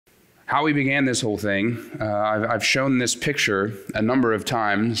how we began this whole thing. I've shown this picture a number of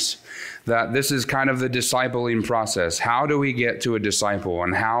times, that this is kind of the discipling process. How do we get to a disciple,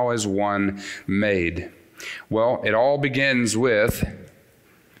 and how is one made? Well, it all begins with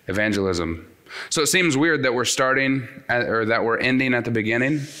evangelism. So it seems weird that that we're ending at the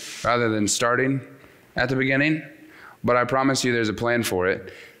beginning rather than starting at the beginning, but I promise you there's a plan for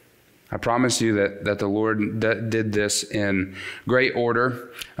it. I promise you that the Lord did this in great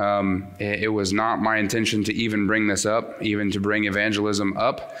order. It was not my intention to even bring this up, even to bring evangelism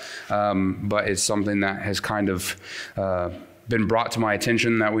up, but it's something that has kind of been brought to my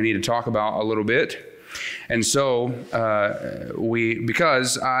attention that we need to talk about a little bit. And so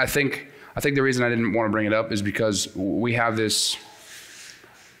because I think the reason I didn't want to bring it up is because we have this,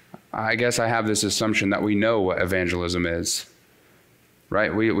 I guess I have this assumption that we know what evangelism is.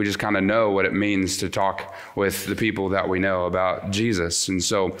 Right? We just kind of know what it means to talk with the people that we know about Jesus. And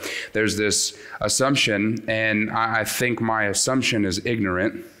so there's this assumption, and I think my assumption is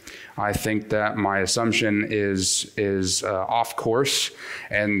ignorant. I think that my assumption is off course,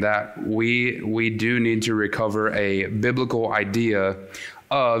 and that we do need to recover a biblical idea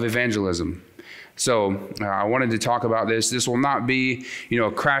of evangelism. So I wanted to talk about this. This will not be,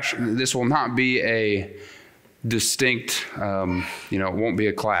 this will not be a distinct, it won't be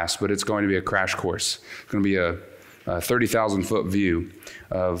a class, but it's going to be a crash course. It's going to be a 30,000-foot view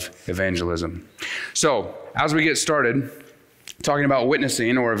of evangelism. So as we get started talking about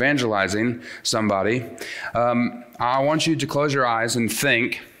witnessing or evangelizing somebody, I want you to close your eyes and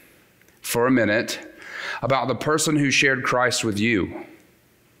think for a minute about the person who shared Christ with you.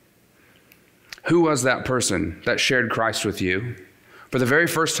 Who was that person that shared Christ with you for the very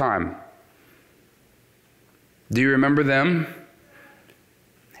first time? Do you remember them?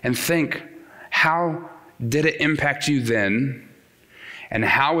 And think, how did it impact you then? And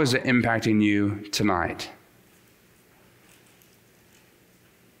how is it impacting you tonight?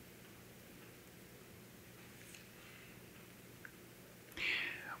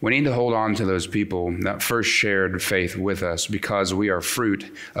 We need to hold on to those people that first shared faith with us, because we are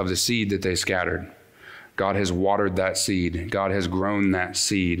fruit of the seed that they scattered. God has watered that seed. God has grown that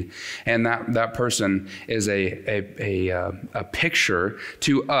seed. And that person is a picture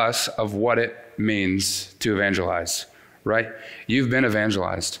to us of what it means to evangelize, right? You've been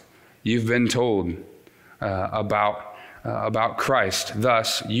evangelized. You've been told about Christ.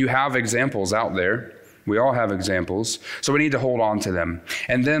 Thus, you have examples out there. We all have examples, so we need to hold on to them.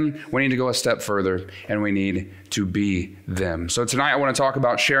 And then we need to go a step further, and we need to be them. So tonight I want to talk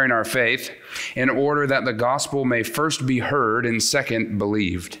about sharing our faith in order that the gospel may first be heard and second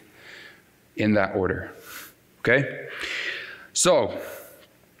believed, in that order. Okay? So,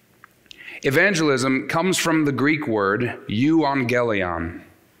 evangelism comes from the Greek word euangelion.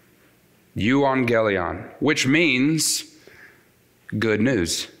 Euangelion, which means good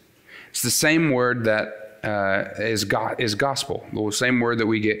news. It's the same word that is gospel, the same word that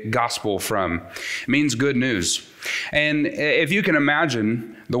we get gospel from. It means good news. And if you can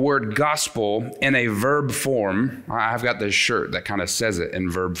imagine the word gospel in a verb form, I've got this shirt that kind of says it in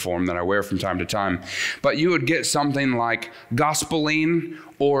verb form that I wear from time to time, but you would get something like gospeling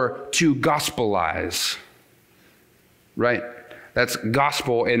or to gospelize, right? That's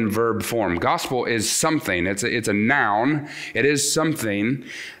gospel in verb form. Gospel is something. It's a noun. It is something.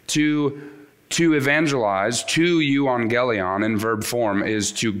 To evangelize, to euangelion in verb form,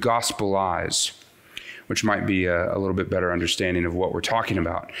 is to gospelize, which might be a little bit better understanding of what we're talking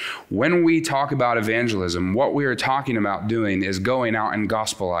about. When we talk about evangelism, what we are talking about doing is going out and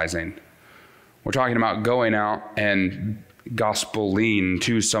gospelizing. We're talking about going out and gospeling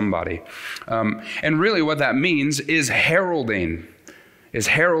to somebody. And really what that means is heralding.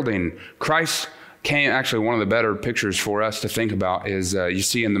 Christ came. Actually, one of the better pictures for us to think about is you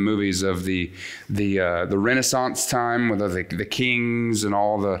see in the movies of the Renaissance time with the kings and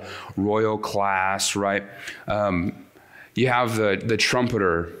all the royal class, right? You have the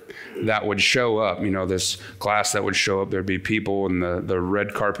trumpeter that would show up, this class that would show up. There'd be people, and the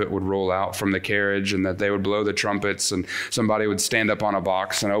red carpet would roll out from the carriage, and that they would blow the trumpets, and somebody would stand up on a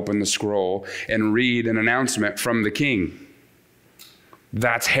box and open the scroll and read an announcement from the king.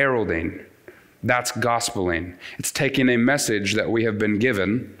 That's heralding. That's gospeling. It's taking a message that we have been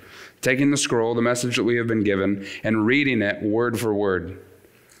given, taking the scroll, the message that we have been given, and reading it word for word,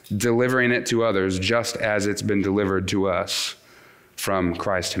 delivering it to others just as it's been delivered to us from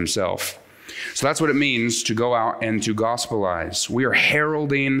Christ himself. So that's what it means to go out and to gospelize. We are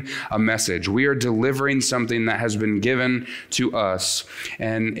heralding a message. We are delivering something that has been given to us.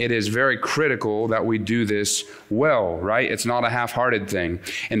 And it is very critical that we do this well, right? It's not a half-hearted thing.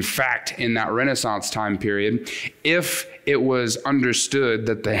 In fact, in that Renaissance time period, if it was understood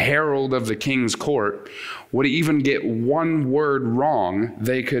that the herald of the king's court would even get one word wrong,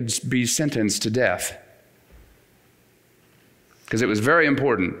 they could be sentenced to death. Because it was very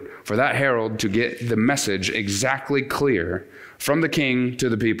important for that herald to get the message exactly clear from the king to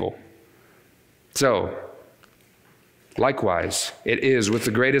the people. So, likewise, it is with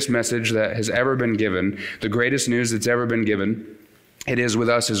the greatest message that has ever been given, the greatest news that's ever been given, it is with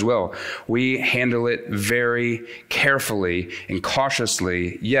us as well. We handle it very carefully and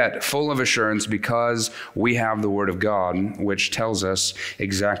cautiously, yet full of assurance because we have the Word of God, which tells us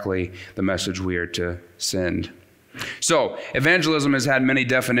exactly the message we are to send. So, evangelism has had many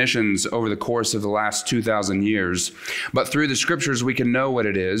definitions over the course of the last 2,000 years, but through the scriptures we can know what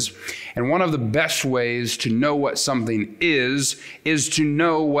it is. And one of the best ways to know what something is to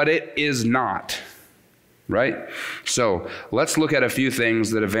know what it is not. Right? So, let's look at a few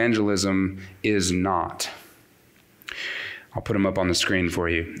things that evangelism is not. I'll put them up on the screen for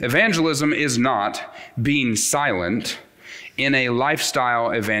you. Evangelism is not being silent in a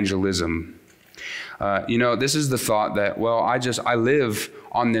lifestyle evangelism. This is the thought that, well, I live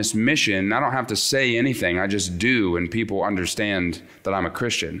on this mission. I don't have to say anything. I just do, and people understand that I'm a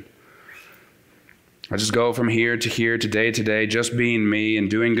Christian. I just go from here, to day to day, just being me and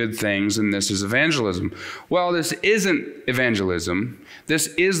doing good things, and this is evangelism. Well, this isn't evangelism. This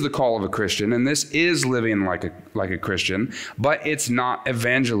is the call of a Christian, and this is living like a Christian, but it's not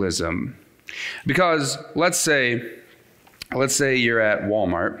evangelism. Because let's say you're at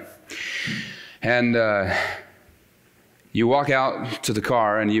Walmart, and you walk out to the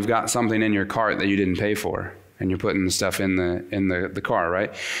car and you've got something in your cart that you didn't pay for, and you're putting the stuff in the car,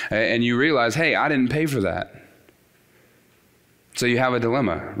 right? And you realize, hey, I didn't pay for that. So you have a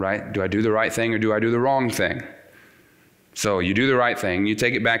dilemma, right? Do I do the right thing or do I do the wrong thing? So you do the right thing. You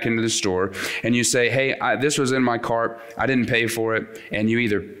take it back into the store and you say, hey, this was in my cart. I didn't pay for it. And you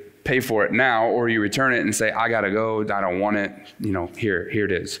either pay for it now or you return it and say, I got to go. I don't want it. Here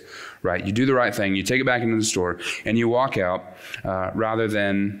it is. Right? You do the right thing. You take it back into the store and you walk out rather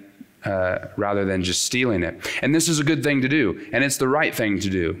than just stealing it. And this is a good thing to do, and it's the right thing to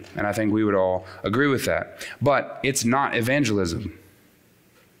do, and I think we would all agree with that. But it's not evangelism.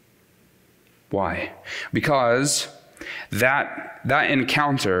 Why? Because that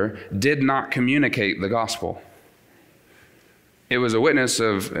encounter did not communicate the gospel. It was a witness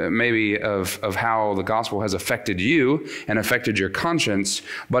of how the gospel has affected you and affected your conscience,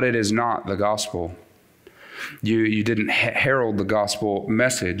 but it is not the gospel. You didn't herald the gospel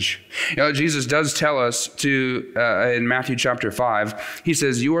message. Jesus does tell us in Matthew chapter 5, he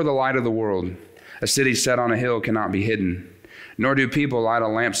says, you are the light of the world. A city set on a hill cannot be hidden. Nor do people light a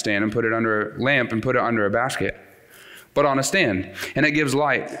lampstand and put it under a basket, but on a stand. And it gives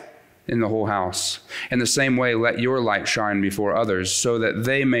light in the whole house. In the same way, let your light shine before others, so that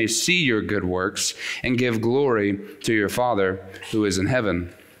they may see your good works and give glory to your Father who is in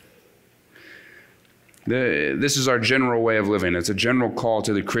heaven. This is our general way of living. It's a general call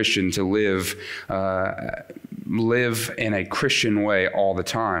to the Christian to live in a Christian way all the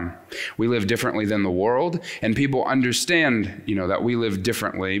time. We live differently than the world, and people understand, that we live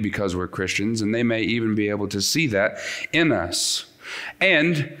differently because we're Christians, and they may even be able to see that in us.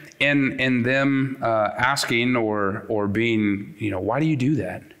 And in them asking or being, why do you do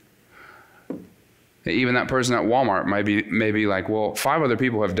that? Even that person at Walmart may be like, well, 5 other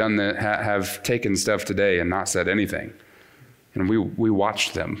people have done that, have taken stuff today and not said anything. And we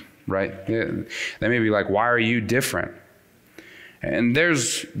watched them, right? They may be like, why are you different? And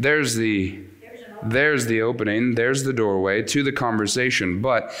there's the opening, there's the doorway to the conversation.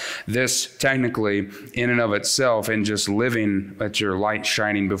 But this technically, in and of itself, and just living at your light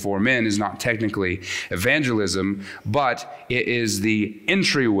shining before men is not technically evangelism, but it is the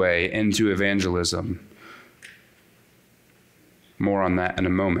entryway into evangelism. More on that in a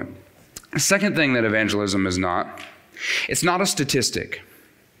moment. The second thing that evangelism is not, it's not a statistic.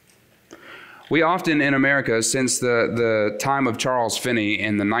 We often in America, since the time of Charles Finney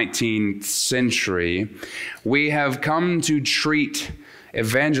in the 19th century, we have come to treat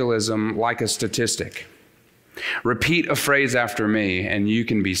evangelism like a statistic. Repeat a phrase after me and you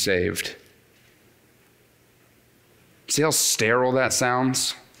can be saved. See how sterile that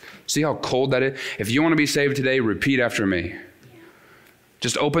sounds? See how cold that is? If you want to be saved today, repeat after me.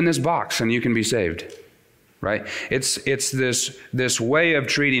 Just open this box and you can be saved. right? It's this way of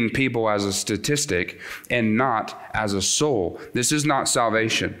treating people as a statistic and not as a soul. This is not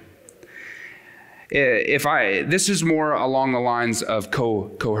salvation. This is more along the lines of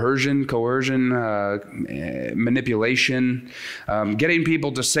coercion, manipulation, getting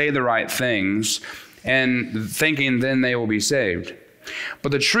people to say the right things and thinking then they will be saved.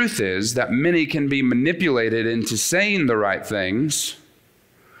 But the truth is that many can be manipulated into saying the right things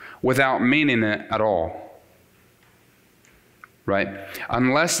without meaning it at all. Right?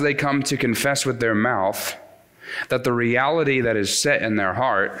 Unless they come to confess with their mouth that the reality that is set in their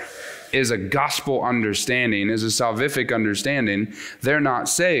heart is a gospel understanding, is a salvific understanding, they're not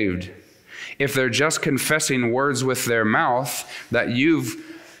saved. If they're just confessing words with their mouth that you've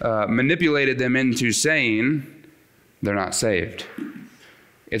manipulated them into saying, they're not saved.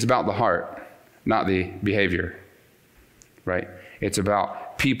 It's about the heart, not the behavior, right? It's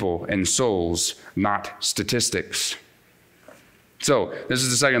about people and souls, not statistics. So this is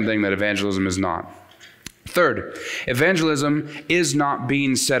the second thing that evangelism is not. Third, evangelism is not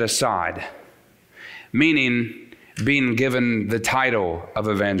being set aside, meaning being given the title of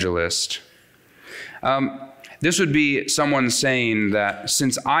evangelist. This would be someone saying that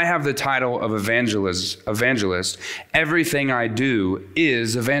since I have the title of evangelist, everything I do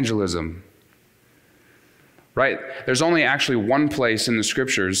is evangelism. Right? There's only actually one place in the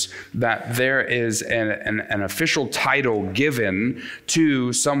scriptures that there is an official title given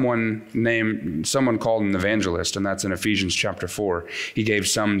to someone called an evangelist, and that's in Ephesians chapter 4. He gave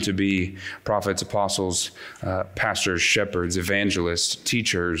some to be prophets, apostles, pastors, shepherds, evangelists,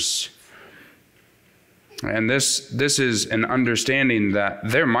 teachers. And this is an understanding that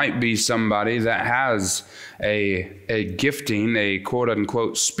there might be somebody that has a gifting, a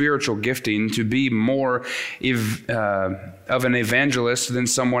quote-unquote spiritual gifting, to be more of an evangelist than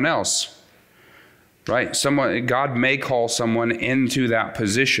someone else. Right? God may call someone into that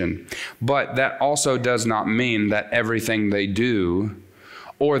position, but that also does not mean that everything they do,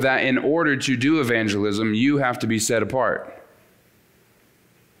 or that in order to do evangelism, you have to be set apart.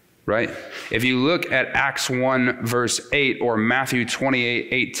 Right? If you look at Acts 1 verse 8 or Matthew 28,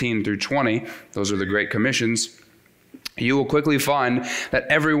 18 through 20, those are the Great Commissions, you will quickly find that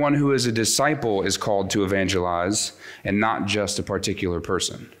everyone who is a disciple is called to evangelize and not just a particular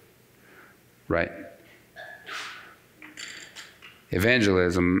person. Right?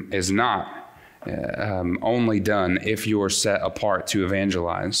 Evangelism is not only done if you are set apart to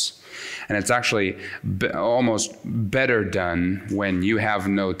evangelize. And it's actually almost better done when you have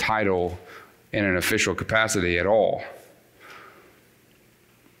no title in an official capacity at all.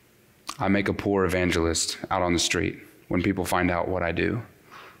 I make a poor evangelist out on the street when people find out what I do.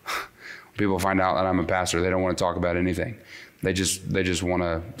 When people find out that I'm a pastor, they don't want to talk about anything. They just want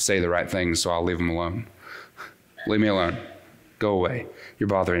to say the right things, so I'll leave them alone. Leave me alone. Go away. You're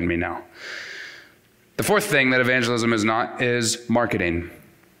bothering me now. The fourth thing that evangelism is not is marketing.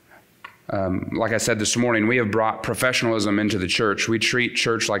 Like I said this morning, we have brought professionalism into the church. We treat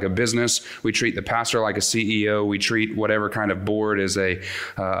church like a business. We treat the pastor like a CEO. We treat whatever kind of board as a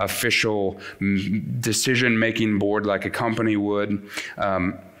official decision-making board like a company would.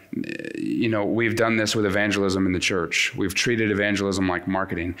 We've done this with evangelism in the church. We've treated evangelism like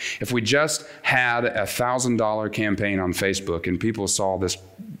marketing. If we just had a $1,000 campaign on Facebook and people saw this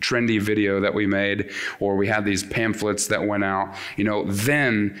trendy video that we made, or we had these pamphlets that went out,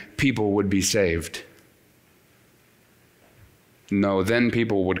 then people would be saved. No, then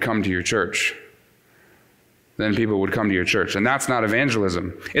people would come to your church. Then people would come to your church. And that's not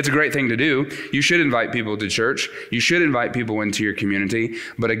evangelism. It's a great thing to do. You should invite people to church. You should invite people into your community.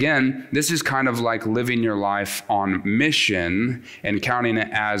 But again, this is kind of like living your life on mission and counting it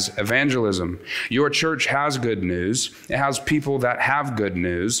as evangelism. Your church has good news. It has people that have good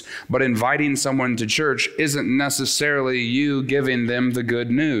news. But inviting someone to church isn't necessarily you giving them the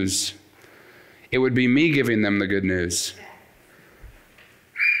good news. It would be me giving them the good news.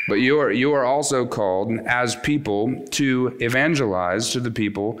 But you are also called as people to evangelize to the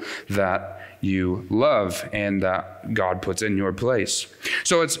people that you love and that God puts in your place.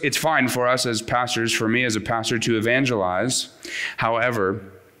 So it's fine for us as pastors, for me as a pastor, to evangelize.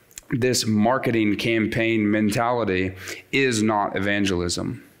 However, this marketing campaign mentality is not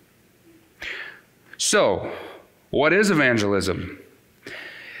evangelism. So, what is evangelism?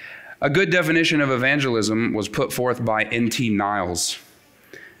 A good definition of evangelism was put forth by N.T. Niles.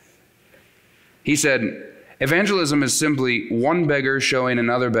 He said, evangelism is simply one beggar showing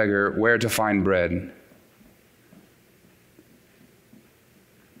another beggar where to find bread.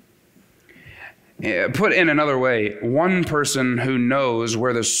 Put in another way, one person who knows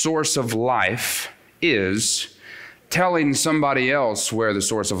where the source of life is telling somebody else where the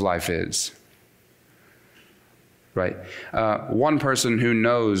source of life is. Right? One person who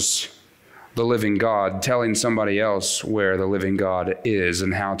knows the living God telling somebody else where the living God is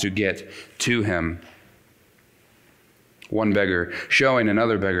and how to get to him. One beggar showing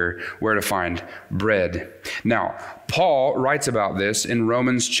another beggar where to find bread. Now, Paul writes about this in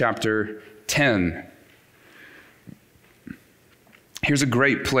Romans chapter 10. Here's a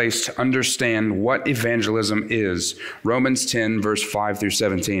great place to understand what evangelism is. Romans 10, verse 5 through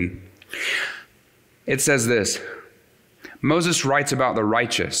 17. It says this: Moses writes about the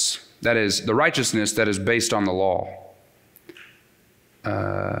righteous, that is, the righteousness that is based on the law.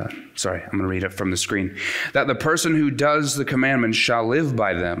 I'm going to read it from the screen. That the person who does the commandments shall live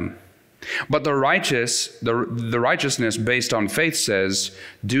by them. But the righteousness based on faith says,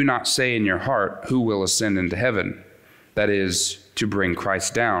 do not say in your heart, who will ascend into heaven? That is, to bring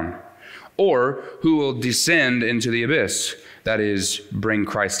Christ down. Or who will descend into the abyss? That is, bring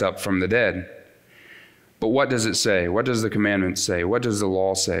Christ up from the dead. But what does it say? What does the commandment say? What does the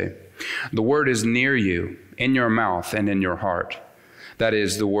law say? The word is near you, in your mouth and in your heart. That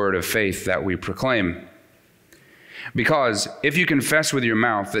is the word of faith that we proclaim. Because if you confess with your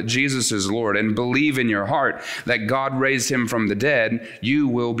mouth that Jesus is Lord and believe in your heart that God raised him from the dead, you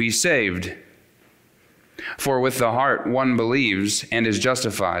will be saved. For with the heart one believes and is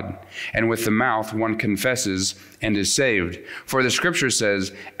justified, and with the mouth one confesses and is saved. For the scripture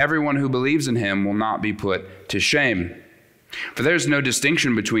says, everyone who believes in him will not be put to shame. For there is no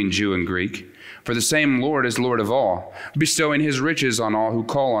distinction between Jew and Greek, for the same Lord is Lord of all, bestowing his riches on all who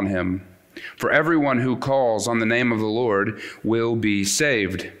call on him. For everyone who calls on the name of the Lord will be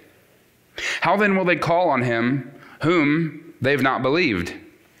saved. How then will they call on him whom they've not believed?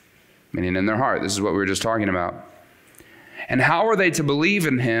 Meaning in their heart. This is what we were just talking about. And how are they to believe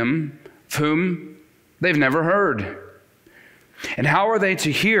in him of whom they've never heard? And how are they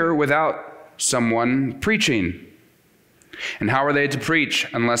to hear without someone preaching? And how are they to preach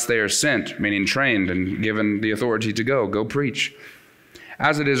unless they are sent, meaning trained and given the authority to go preach?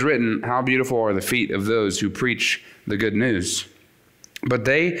 As it is written, how beautiful are the feet of those who preach the good news. But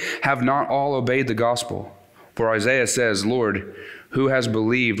they have not all obeyed the gospel. For Isaiah says, Lord, who has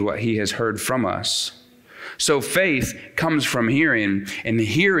believed what he has heard from us? So faith comes from hearing, and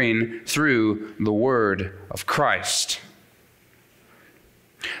hearing through the word of Christ.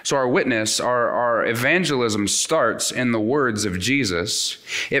 So our witness, our evangelism starts in the words of Jesus.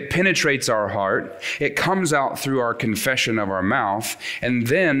 It penetrates our heart. It comes out through our confession of our mouth, and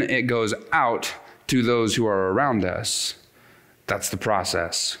then it goes out to those who are around us. That's the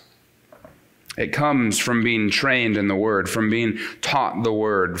process. It comes from being trained in the word, from being taught the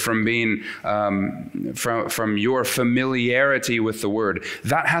word, from being from your familiarity with the word.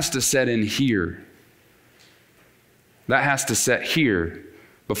 That has to set in here. That has to set here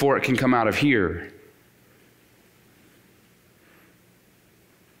before it can come out of here.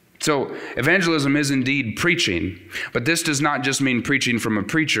 So evangelism is indeed preaching, but this does not just mean preaching from a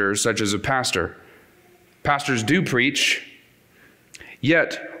preacher such as a pastor. Pastors do preach,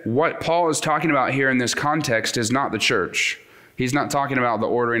 yet what Paul is talking about here in this context is not the church. He's not talking about the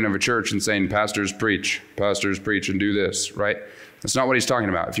ordering of a church and saying pastors preach and do this, right? That's not what he's talking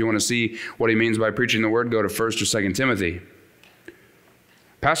about. If you want to see what he means by preaching the word, go to 1 or 2 Timothy.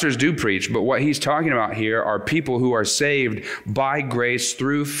 Pastors do preach, but what he's talking about here are people who are saved by grace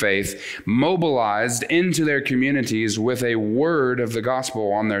through faith, mobilized into their communities with a word of the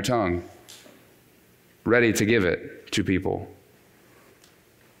gospel on their tongue, ready to give it to people.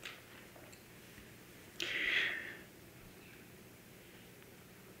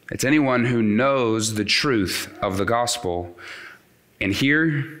 It's anyone who knows the truth of the gospel and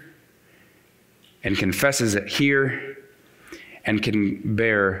here and confesses it here and can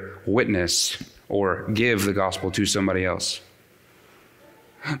bear witness or give the gospel to somebody else.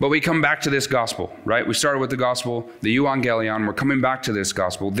 But we come back to this gospel, right? We started with the gospel, the Evangelion. We're coming back to this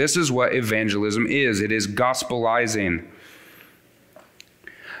gospel. This is what evangelism is. It is gospelizing.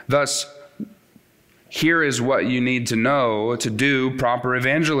 Thus, here is what you need to know to do proper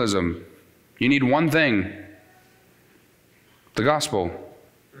evangelism. You need one thing: the gospel.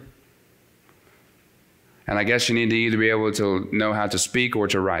 And I guess you need to either be able to know how to speak or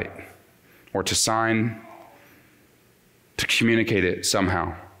to write or to sign, to communicate it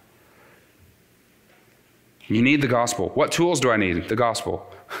somehow. You need the gospel. What tools do I need? The gospel.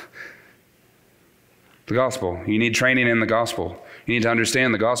 The gospel. You need training in the gospel. You need to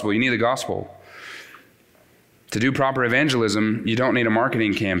understand the gospel. You need the gospel. To do proper evangelism, you don't need a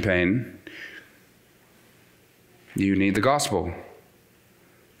marketing campaign. You need the gospel.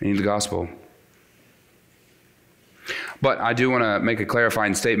 You need the gospel. But I do want to make a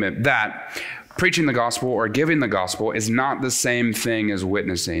clarifying statement that preaching the gospel or giving the gospel is not the same thing as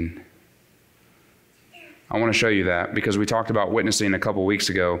witnessing. I want to show you that because we talked about witnessing a couple weeks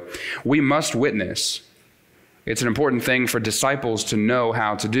ago. We must witness. It's an important thing for disciples to know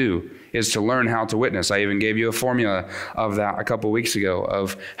how to do, is to learn how to witness. I even gave you a formula of that a couple weeks ago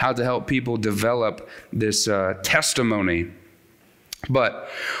of how to help people develop this testimony. But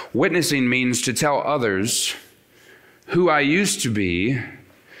witnessing means to tell others who I used to be,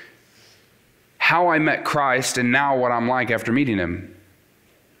 how I met Christ, and now what I'm like after meeting him.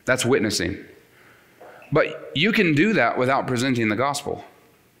 That's witnessing. But you can do that without presenting the gospel.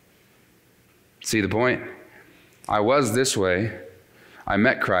 See the point? I was this way, I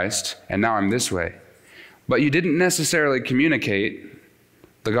met Christ, and now I'm this way. But you didn't necessarily communicate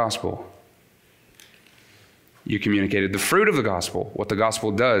the gospel. You communicated the fruit of the gospel, what the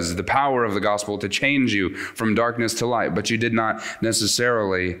gospel does, the power of the gospel to change you from darkness to light, but you did not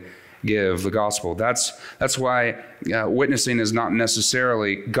necessarily give the gospel. That's why witnessing is not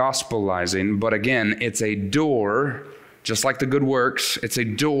necessarily gospelizing, but again, it's a door, just like the good works, it's a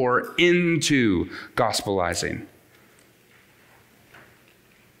door into gospelizing.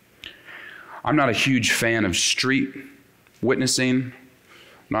 I'm not a huge fan of street witnessing.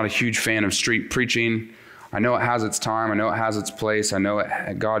 I'm not a huge fan of street preaching. I know it has its time. I know it has its place. I know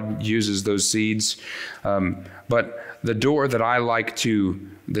God uses those seeds. But the door I like to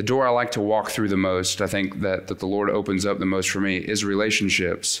walk through the most, I think that the Lord opens up the most for me, is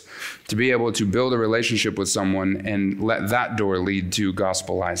relationships. To be able to build a relationship with someone and let that door lead to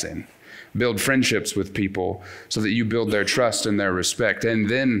gospelizing. Build friendships with people so that you build their trust and their respect and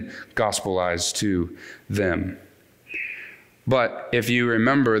then gospelize to them. But if you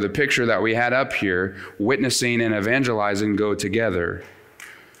remember the picture that we had up here, witnessing and evangelizing go together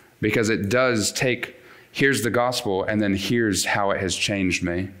because it does take, here's the gospel, and then here's how it has changed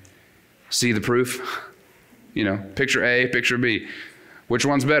me. See the proof? You know, picture A, picture B. Which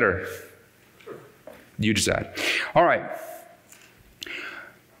one's better? You decide. All right.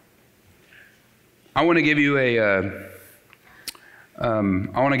 I want to give you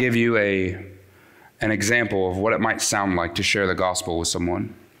an example of what it might sound like to share the gospel with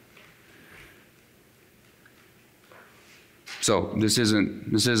someone. So this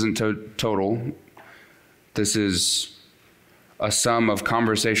isn't total. This is a sum of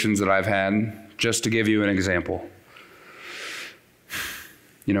conversations that I've had just to give you an example.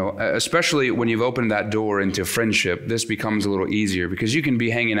 You know, especially when you've opened that door into friendship, this becomes a little easier because you can be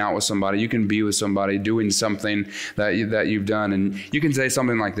hanging out with somebody, you can be with somebody doing something that you've done, and you can say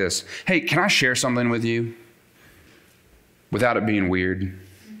something like this: "Hey, can I share something with you?" Without it being weird.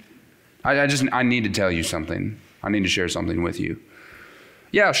 I need to tell you something. I need to share something with you.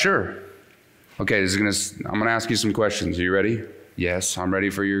 Yeah, sure. Okay, I'm gonna ask you some questions. Are you ready? Yes, I'm ready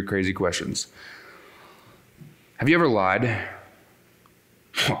for your crazy questions. Have you ever lied?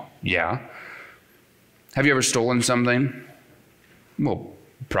 Well, yeah. Have you ever stolen something? Well,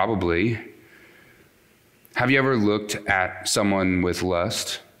 probably. Have you ever looked at someone with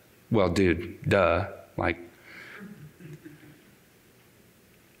lust? Well, dude, duh.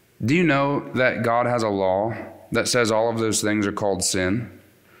 Do you know that God has a law that says all of those things are called sin?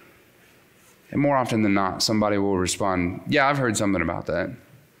 And more often than not, somebody will respond, yeah, I've heard something about that.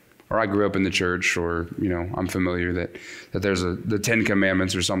 Or I grew up in the church, or, you know, I'm familiar that there's the 10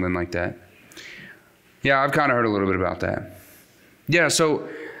 Commandments or something like that. Yeah, I've kind of heard a little bit about that. Yeah, so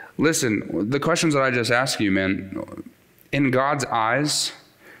listen, the questions that I just asked you, man, in God's eyes,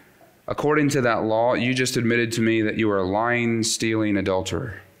 according to that law, you just admitted to me that you are a lying, stealing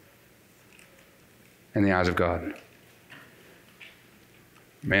adulterer in the eyes of God.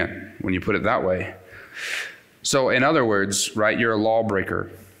 Man, when you put it that way. So in other words, right, you're a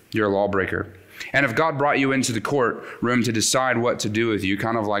lawbreaker. You're a lawbreaker. And if God brought you into the courtroom to decide what to do with you,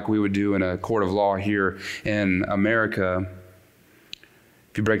 kind of like we would do in a court of law here in America,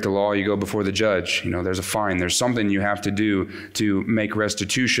 if you break the law, you go before the judge. You know, there's a fine. There's something you have to do to make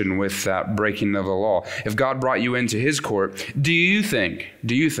restitution with that breaking of the law. If God brought you into his court, do you think,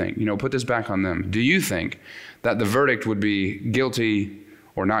 you know, put this back on them. Do you think that the verdict would be guilty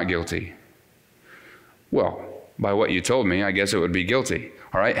or not guilty? Well, by what you told me, I guess it would be guilty.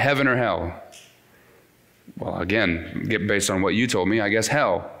 All right, heaven or hell? Well, again, based on what you told me, I guess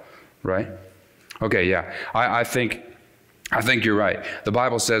hell, right? Okay, yeah, I think you're right. The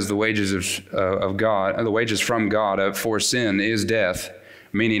Bible says the wages of God, the wages from God for sin is death,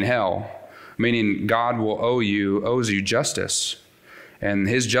 meaning hell, meaning God owes you justice, and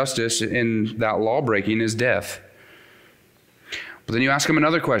his justice in that law breaking is death. But then you ask him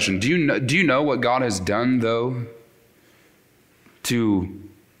another question: Do you know what God has done though to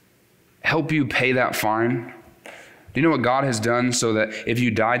help you pay that fine? Do you know what God has done so that if you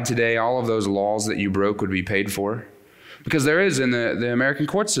died today, all of those laws that you broke would be paid for? Because there is, in the American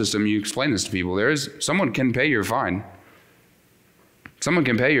court system, you explain this to people, someone can pay your fine. Someone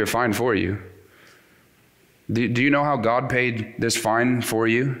can pay your fine for you. Do you know how God paid this fine for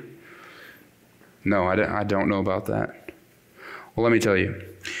you? No, I don't know about that. Well, let me tell you.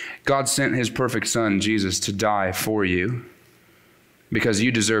 God sent his perfect son, Jesus, to die for you. Because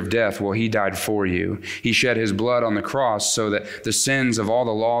you deserve death, well, he died for you. He shed his blood on the cross so that the sins of all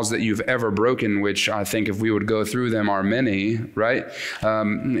the laws that you've ever broken, which I think if we would go through them are many, right?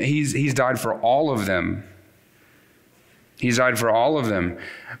 He's died for all of them. He's died for all of them.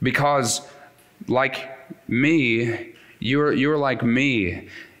 Because like me, you're like me.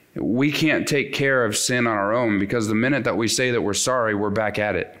 We can't take care of sin on our own, because the minute that we say that we're sorry, we're back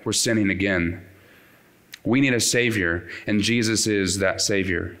at it. We're sinning again. We need a Savior, and Jesus is that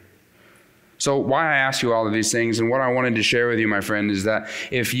Savior. So why I ask you all of these things, and what I wanted to share with you, my friend, is that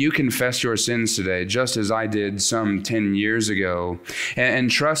if you confess your sins today, just as I did some 10 years ago,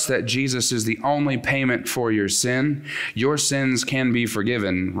 and trust that Jesus is the only payment for your sins can be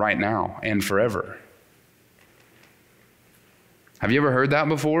forgiven right now and forever. Have you ever heard that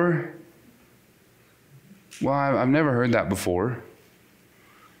before? Well, I've never heard that before,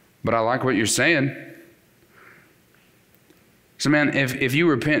 but I like what you're saying. So man, if you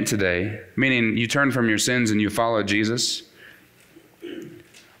repent today, meaning you turn from your sins and you follow Jesus,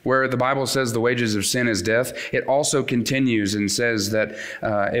 where the Bible says the wages of sin is death, it also continues and says that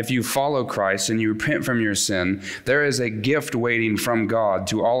if you follow Christ and you repent from your sin, there is a gift waiting from God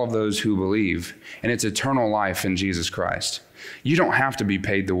to all of those who believe, and it's eternal life in Jesus Christ. You don't have to be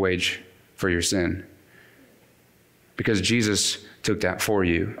paid the wage for your sin, because Jesus took that for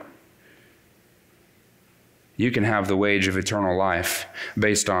you. You can have the wage of eternal life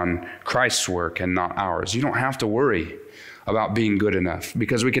based on Christ's work and not ours. You don't have to worry about being good enough,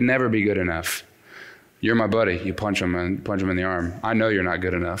 because we can never be good enough. You're my buddy. You punch him in the arm. I know you're not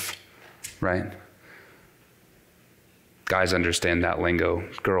good enough, right? Guys understand that lingo.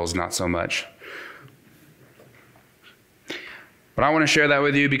 Girls, not so much. But I want to share that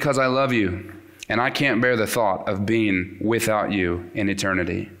with you because I love you, and I can't bear the thought of being without you in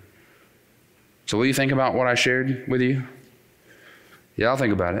eternity. So will you think about what I shared with you? Yeah, I'll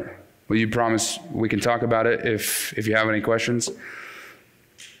think about it. Will you promise we can talk about it if you have any questions?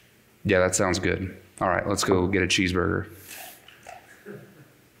 Yeah, that sounds good. All right, let's go get a cheeseburger.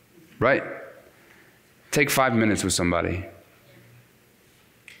 Right? Take 5 minutes with somebody.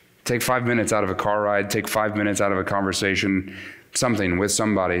 Take 5 minutes out of a car ride. Take 5 minutes out of a conversation, something with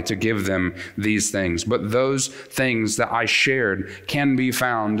somebody, to give them these things. But those things that I shared can be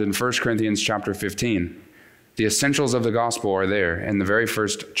found in 1 Corinthians chapter 15. The essentials of the gospel are there in the very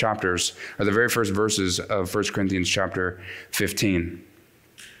first chapters, or the very first verses of 1 Corinthians chapter 15.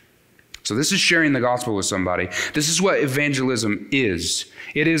 So this is sharing the gospel with somebody. This is what evangelism is.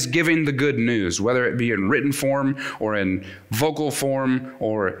 It is giving the good news, whether it be in written form or in vocal form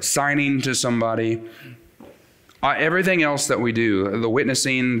or signing to somebody. Everything else that we do, the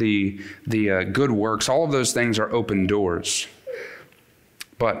witnessing, the good works, all of those things are open doors.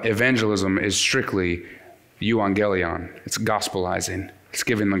 But evangelism is strictly euangelion. It's gospelizing. It's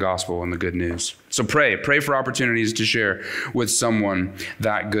giving the gospel and the good news. So pray for opportunities to share with someone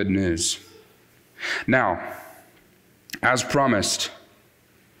that good news. Now, as promised,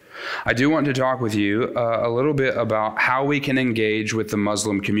 I do want to talk with you a little bit about how we can engage with the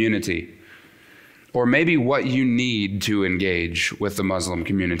Muslim community. Or maybe what you need to engage with the Muslim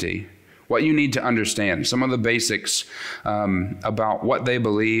community, what you need to understand, some of the basics about what they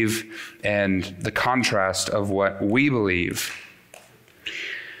believe and the contrast of what we believe.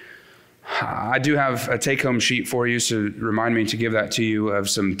 I do have a take-home sheet for you, so remind me to give that to you, of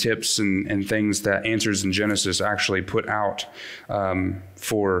some tips and things that Answers in Genesis actually put out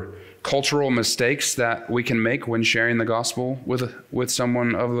for cultural mistakes that we can make when sharing the gospel with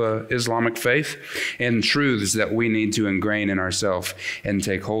someone of the Islamic faith, and truths that we need to ingrain in ourselves and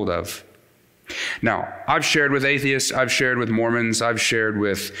take hold of. Now, I've shared with atheists, I've shared with Mormons, I've shared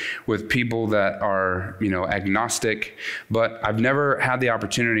with people that are, agnostic, but I've never had the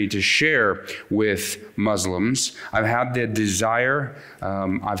opportunity to share with Muslims. I've had the desire,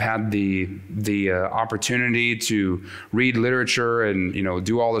 I've had the opportunity to read literature and,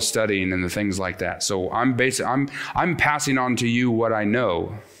 do all the studying and the things like that. So I'm passing on to you what I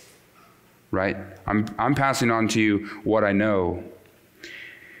know, right? I'm passing on to you what I know.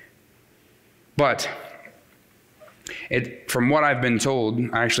 But from what I've been told,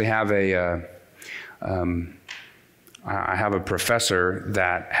 I actually have I have a professor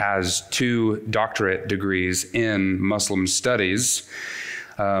that has 2 doctorate degrees in Muslim studies.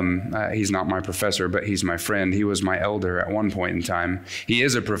 He's not my professor, but he's my friend. He was my elder at one point in time. He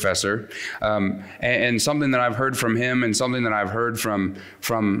is a professor. And something that I've heard from him, and something that I've heard from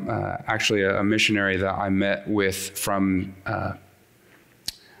actually a missionary that I met with from,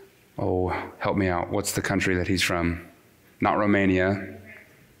 help me out. What's the country that he's from? Not Romania.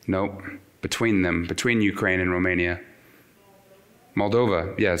 Nope. Between Ukraine and Romania.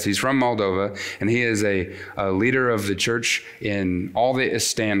 Moldova, yes, he's from Moldova, and he is a leader of the church in all the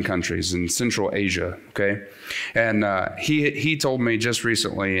Istan countries in Central Asia, okay? And he told me just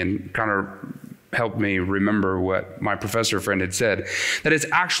recently, and kind of helped me remember what my professor friend had said, that it's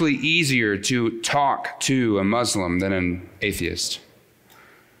actually easier to talk to a Muslim than an atheist,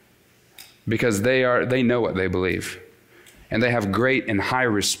 because they know what they believe, and they have great and high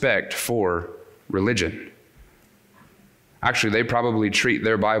respect for religion. Actually, they probably treat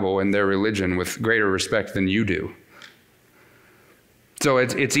their Bible and their religion with greater respect than you do. So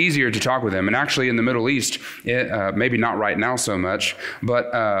it's easier to talk with them. And actually in the Middle East, maybe not right now so much,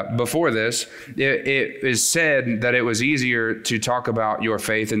 but before this, it is said that it was easier to talk about your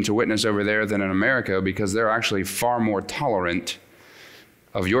faith and to witness over there than in America, because they're actually far more tolerant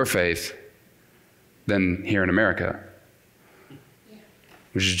of your faith than here in America.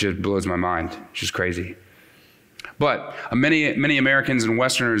 Which just blows my mind. It's just crazy. But many Americans and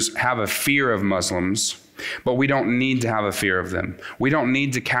Westerners have a fear of Muslims, but we don't need to have a fear of them. We don't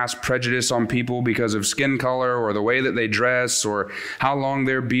need to cast prejudice on people because of skin color or the way that they dress or how long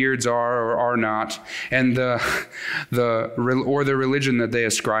their beards are or are not, and the religion that they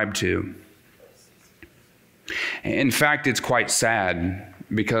ascribe to. In fact, it's quite sad,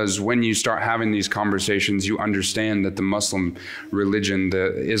 because when you start having these conversations, you understand that the Muslim religion,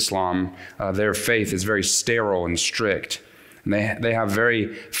 the Islam, their faith is very sterile and strict. And they have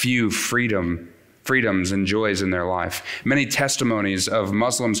very few freedoms and joys in their life. Many testimonies of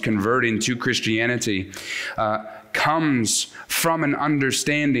Muslims converting to Christianity comes from an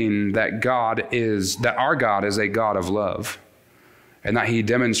understanding that our God is a God of love, and that he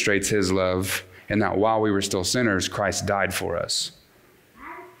demonstrates his love, and that while we were still sinners, Christ died for us.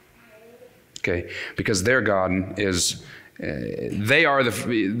 Okay, because their God is, they are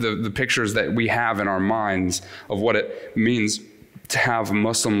the pictures that we have in our minds of what it means to have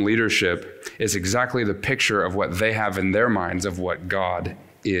Muslim leadership is exactly the picture of what they have in their minds of what God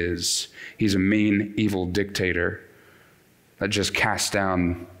is. He's a mean, evil dictator that just casts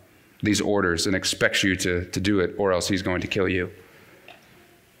down these orders and expects you to do it, or else he's going to kill you.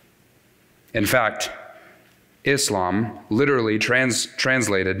 In fact, Islam, literally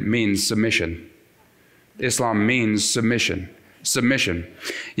translated, means submission. Islam means submission. Submission.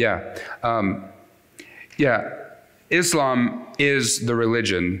 Yeah. Islam is the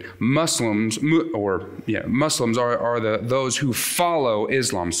religion. Muslims are those who follow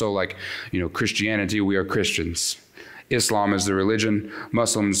Islam. So like, Christianity, we are Christians. Islam is the religion.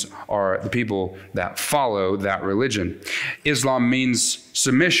 Muslims are the people that follow that religion. Islam means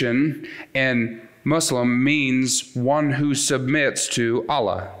submission, and Muslim means one who submits to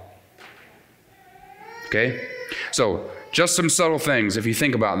Allah. Okay? So, just some subtle things, if you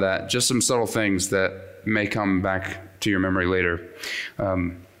think about that, just some subtle things that may come back to your memory later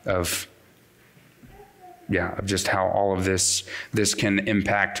of just how all of this can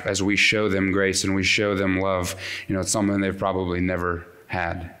impact as we show them grace and we show them love. It's something they've probably never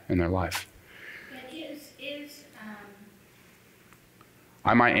had in their life.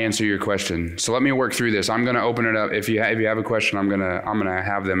 I might answer your question. So let me work through this. I'm going to open it up. If you have a question, I'm going to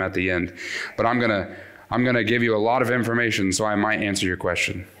have them at the end. But I'm going to give you a lot of information, so I might answer your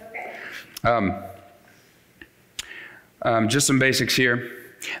question. Okay. Just some basics here.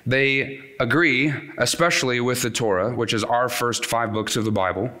 They agree, especially with the Torah, which is our first 5 books of the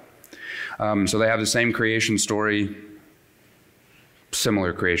Bible. So they have the same creation story,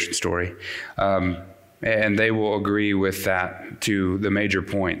 similar creation story. And they will agree with that to the major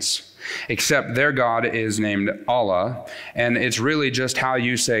points. Except their God is named Allah, and it's really just how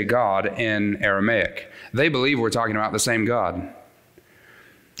you say God in Aramaic. They believe we're talking about the same God.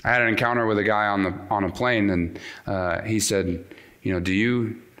 I had an encounter with a guy on a plane, and he said,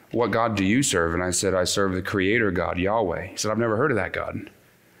 what God do you serve? And I said, I serve the Creator God, Yahweh. He said, I've never heard of that God.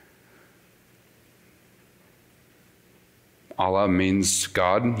 Allah means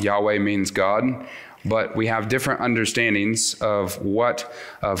God, Yahweh means God, but we have different understandings of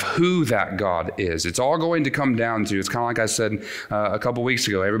who that God is. It's all going to come down to, it's kind of like I said a couple weeks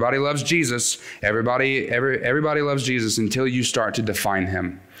ago, everybody loves Jesus. Everybody loves Jesus until you start to define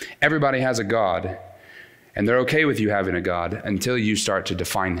him. Everybody has a God. And they're okay with you having a God until you start to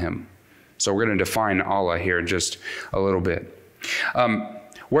define him. So we're going to define Allah here in just a little bit.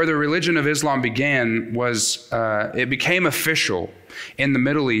 Where the religion of Islam began was, it became official in the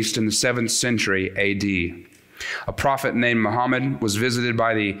Middle East in the 7th century AD. A prophet named Muhammad was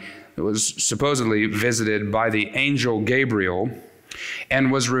supposedly visited by the angel Gabriel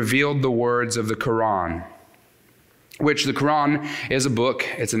and was revealed the words of the Quran, which the Quran is a book.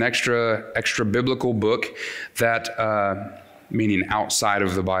 It's an extra biblical book that, meaning outside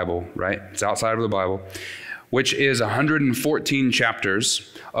of the Bible, right? It's outside of the Bible, which is 114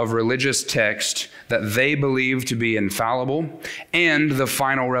 chapters of religious text that they believe to be infallible and the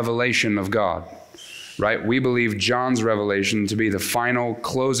final revelation of God, right? We believe John's revelation to be the final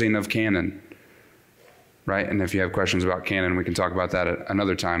closing of canon, right? And if you have questions about canon, we can talk about that at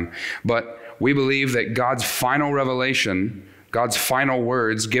another time. But we believe that God's final revelation, God's final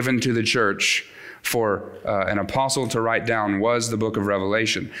words given to the church for an apostle to write down was the book of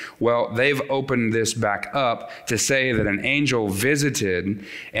Revelation. Well, they've opened this back up to say that an angel visited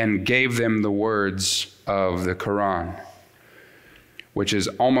and gave them the words of the Quran, which is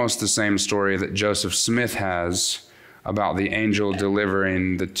almost the same story that Joseph Smith has about the angel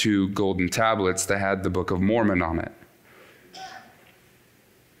delivering the 2 golden tablets that had the Book of Mormon on it.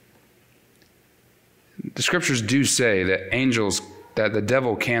 The scriptures do say that the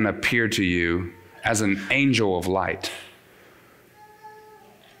devil can appear to you as an angel of light.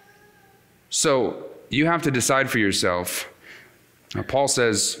 So you have to decide for yourself. Now, Paul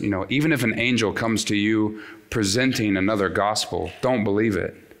says, even if an angel comes to you presenting another gospel, don't believe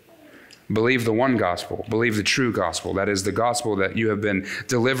it. Believe the one gospel. Believe the true gospel. That is the gospel that you have been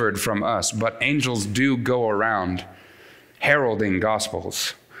delivered from us. But angels do go around heralding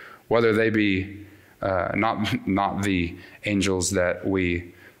gospels, whether they be not the angels that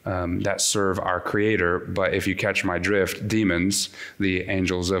we that serve our Creator, but if you catch my drift, demons, the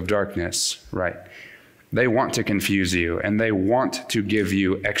angels of darkness, right? They want to confuse you, and they want to give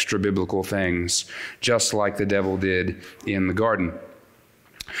you extra biblical things, just like the devil did in the garden.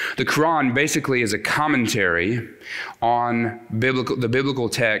 The Quran basically is a commentary on the biblical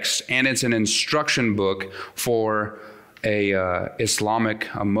text, and it's an instruction book for a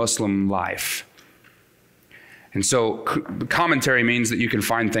Muslim life. And so commentary means that you can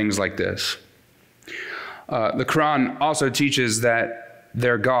find things like this. The Quran also teaches that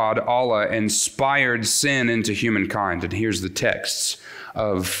their God, Allah, inspired sin into humankind. And here's the texts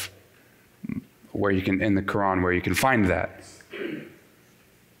of where you can, in the Quran, where you can find that.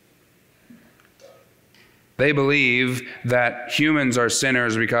 They believe that humans are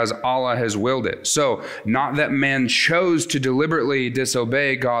sinners because Allah has willed it. So, not that man chose to deliberately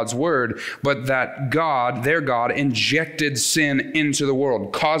disobey God's word, but that God, their God, injected sin into the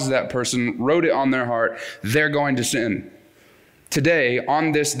world, caused that person, wrote it on their heart, they're going to sin. Today,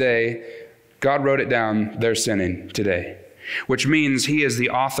 on this day, God wrote it down, they're sinning today. Which means he is the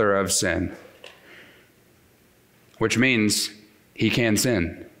author of sin. Which means he can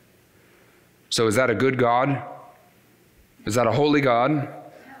sin. So is that a good God? Is that a holy God?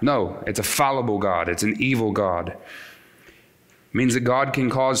 No, it's a fallible God. It's an evil God. It means that God can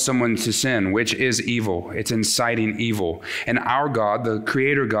cause someone to sin, which is evil. It's inciting evil. And our God, the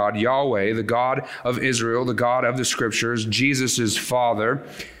Creator God, Yahweh, the God of Israel, the God of the Scriptures, Jesus' Father,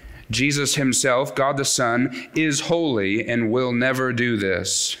 Jesus himself, God the Son, is holy and will never do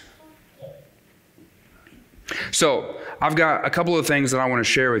this. So, I've got a couple of things that I want to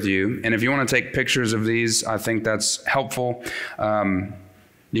share with you, and if you want to take pictures of these, I think that's helpful.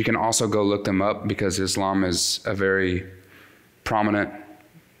 You can also go look them up because Islam is a very prominent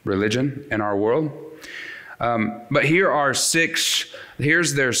religion in our world. But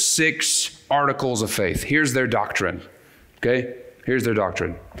here's their 6 articles of faith. Here's their doctrine, okay? Here's their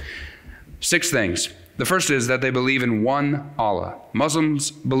doctrine. 6 things. The first is that they believe in one Allah. Muslims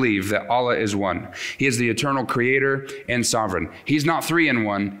believe that Allah is one. He is the eternal creator and sovereign. He's not 3 in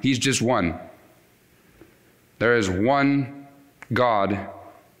 1, he's just one. There is one God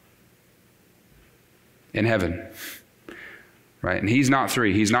in heaven. Right? And he's not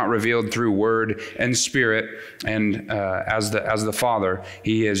 3. He's not revealed through word and spirit and as the Father.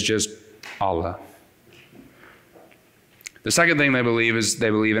 He is just Allah. The second thing they believe is they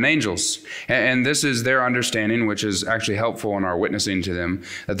believe in angels. And this is their understanding, which is actually helpful in our witnessing to them,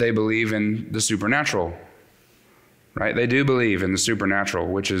 that they believe in the supernatural. Right? They do believe in the supernatural,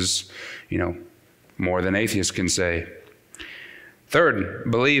 which is, more than atheists can say. Third,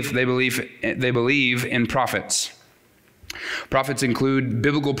 they believe in prophets. Prophets include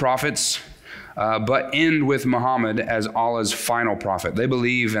biblical prophets, but end with Muhammad as Allah's final prophet. They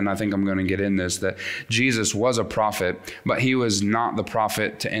believe, and I think I'm going to get in this, that Jesus was a prophet, but he was not the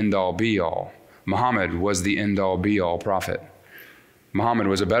prophet to end all be all. Muhammad was the end all be all prophet. Muhammad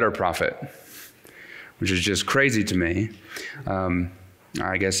was a better prophet, which is just crazy to me.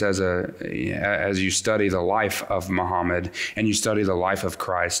 I guess as you study the life of Muhammad and you study the life of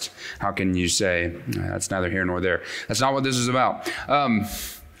Christ, how can you say, that's neither here nor there? That's not what this is about.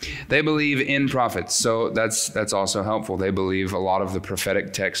 They believe in prophets, so that's also helpful. They believe a lot of the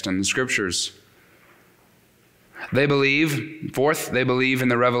prophetic text in the scriptures. They believe, fourth, they believe in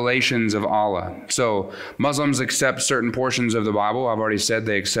the revelations of Allah. So Muslims accept certain portions of the Bible. I've already said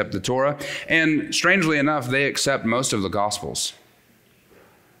they accept the Torah. And strangely enough, they accept most of the Gospels.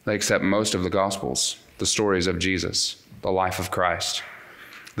 They accept most of the Gospels, the stories of Jesus, the life of Christ.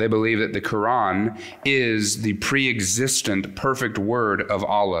 They believe that the Quran is the pre-existent perfect word of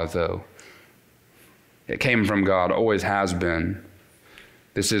Allah, though. It came from God, always has been.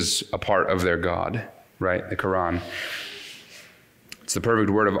 This is a part of their God, right? The Quran. It's the perfect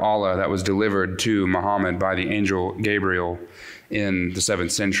word of Allah that was delivered to Muhammad by the angel Gabriel in the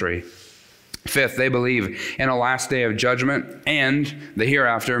 7th century. Fifth, they believe in a last day of judgment and the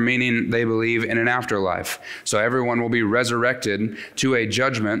hereafter, meaning they believe in an afterlife. So everyone will be resurrected to a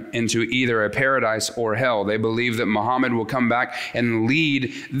judgment into either a paradise or hell. They believe that Muhammad will come back and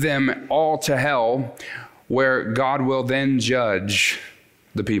lead them all to hell, where God will then judge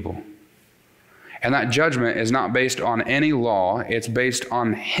the people. And that judgment is not based on any law. It's based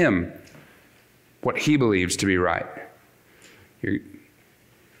on him, what he believes to be right.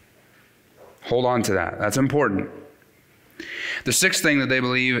 Hold on to that. That's important. The sixth thing that they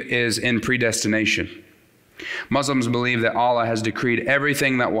believe is in predestination. Muslims believe that Allah has decreed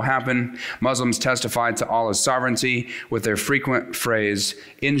everything that will happen. Muslims testify to Allah's sovereignty with their frequent phrase,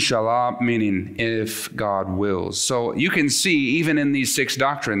 inshallah, meaning if God wills. So you can see, even in these 6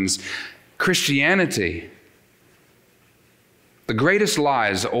 doctrines, Christianity, the greatest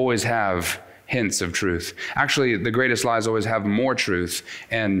lies always have hints of truth. Actually, the greatest lies always have more truth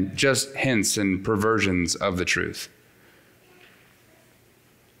and just hints and perversions of the truth.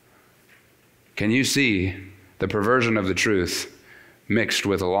 Can you see the perversion of the truth mixed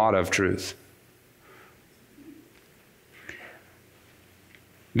with a lot of truth?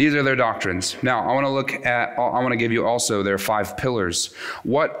 These are their doctrines. Now, I want to give you also their 5 pillars.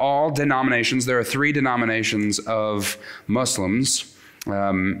 What all denominations, there are 3 denominations of Muslims,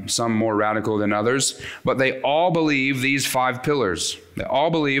 some more radical than others, but they all believe these 5 pillars. They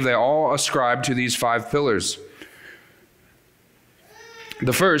all ascribe to these 5 pillars.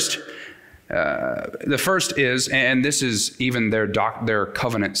 The first is, and this is even their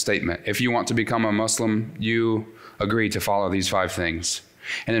covenant statement. If you want to become a Muslim, you agree to follow these 5 things.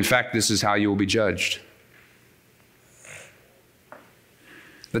 And in fact, this is how you will be judged.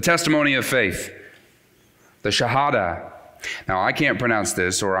 The testimony of faith, the Shahada. Now, I can't pronounce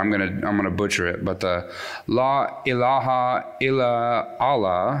this, or I'm gonna butcher it, but the La ilaha illa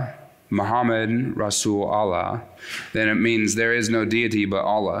Allah, Muhammad Rasul Allah, then it means there is no deity but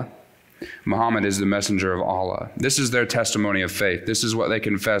Allah. Muhammad is the messenger of Allah. This is their testimony of faith. This is what they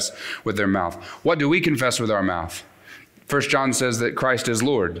confess with their mouth. What do we confess with our mouth? 1 John says that Christ is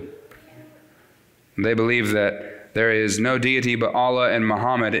Lord. They believe that there is no deity but Allah, and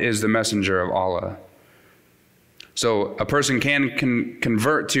Muhammad is the messenger of Allah. So a person can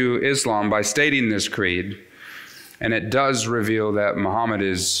convert to Islam by stating this creed, and it does reveal that Muhammad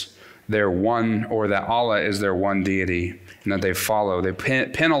is their one, or that Allah is their one deity, and that they follow. They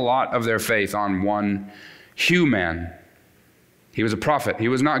pin a lot of their faith on one human. He was a prophet. He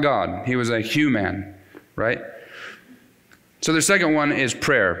was not God. He was a human, right? So the second one is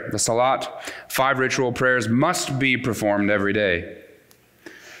prayer. The Salat, 5 ritual prayers must be performed every day.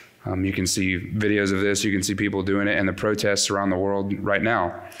 You can see videos of this. You can see people doing it in the protests around the world right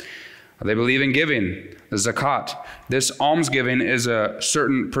now. They believe in giving, the zakat. This almsgiving is a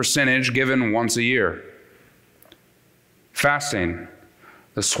certain percentage given once a year. Fasting,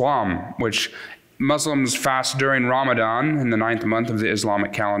 the swam, which Muslims fast during Ramadan in the 9th month of the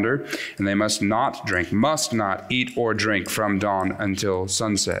Islamic calendar, and they must not eat or drink from dawn until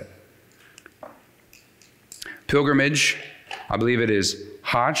sunset. Pilgrimage, I believe it is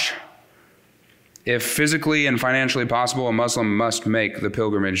Hajj. If physically and financially possible, a Muslim must make the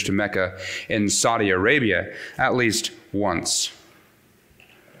pilgrimage to Mecca in Saudi Arabia at least once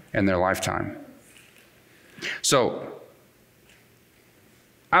in their lifetime. So,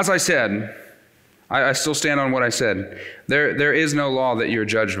 as I said, I still stand on what I said. There is no law that you're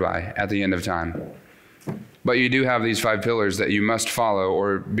judged by at the end of time. But you do have these 5 pillars that you must follow,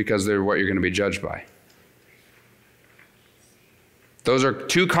 or because they're what you're going to be judged by. Those are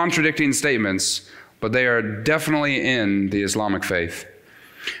 2 contradicting statements, but they are definitely in the Islamic faith.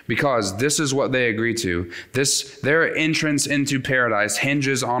 Because this is what they agree to. Their entrance into paradise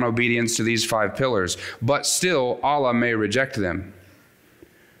hinges on obedience to these 5 pillars, but still Allah may reject them.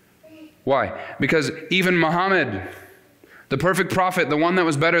 Why? Because even Muhammad, the perfect prophet, the one that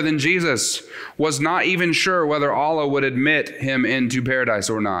was better than Jesus, was not even sure whether Allah would admit him into paradise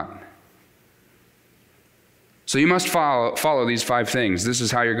or not. So you must follow these 5 things. This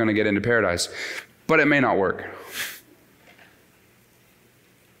is how you're going to get into paradise. But it may not work.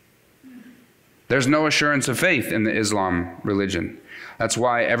 There's no assurance of faith in the Islam religion. That's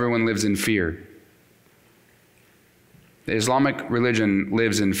why everyone lives in fear. The Islamic religion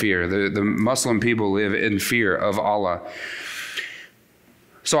lives in fear. The Muslim people live in fear of Allah.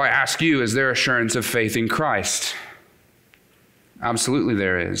 So I ask you, is there assurance of faith in Christ? Absolutely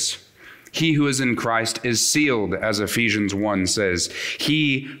there is. He who is in Christ is sealed, as Ephesians 1 says.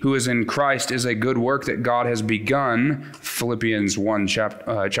 He who is in Christ is a good work that God has begun. Philippians 1,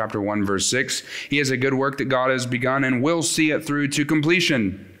 chapter 1, verse 6. He is a good work that God has begun and will see it through to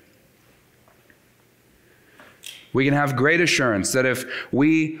completion. We can have great assurance that if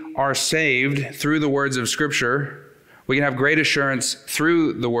we are saved through the words of Scripture, we can have great assurance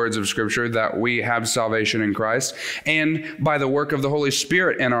through the words of Scripture that we have salvation in Christ, and by the work of the Holy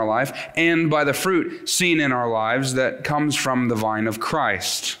Spirit in our life, and by the fruit seen in our lives that comes from the vine of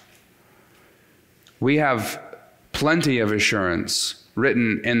Christ. We have plenty of assurance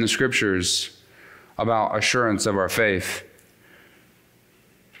written in the Scriptures about assurance of our faith.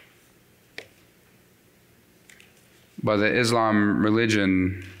 But the Islam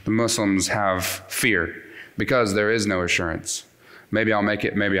religion, the Muslims have fear. Because there is no assurance. Maybe I'll make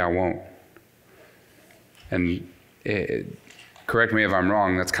it, maybe I won't. And correct me if I'm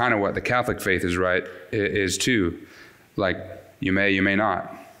wrong, that's kind of what the Catholic faith is too. Like, you may, you may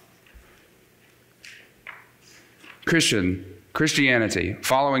not. Christianity,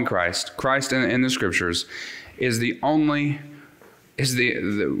 following Christ in the Scriptures, is the only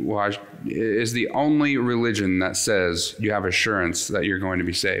religion that says you have assurance that you're going to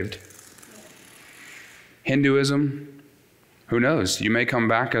be saved. Hinduism, who knows? You may come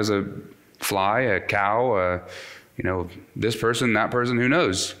back as a fly, a cow, this person, that person, who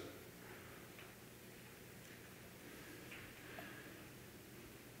knows?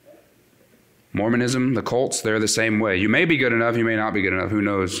 Mormonism, the cults, they're the same way. You may be good enough, you may not be good enough, who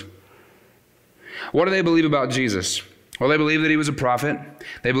knows? What do they believe about Jesus? Well, they believe that he was a prophet.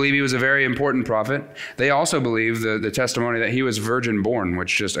 They believe he was a very important prophet. They also believe the testimony that he was virgin born,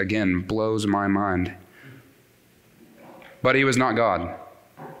 which just, again, blows my mind. But he was not God.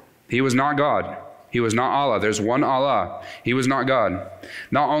 He was not God. He was not Allah. There's one Allah. He was not God.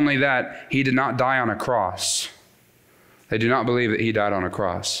 Not only that, he did not die on a cross. They do not believe that he died on a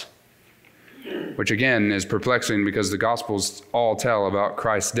cross, which again is perplexing because the Gospels all tell about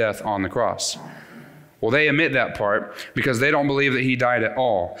Christ's death on the cross. Well, they omit that part because they don't believe that he died at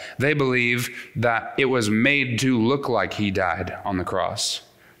all. They believe that it was made to look like he died on the cross,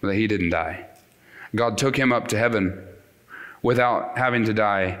 but that he didn't die. God took him up to heaven without having to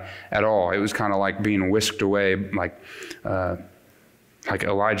die at all. It was kind of like being whisked away like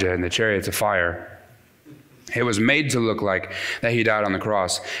Elijah in the chariots of fire. It was made to look like that he died on the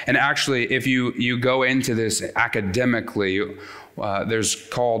cross. And actually, if you go into this academically, there's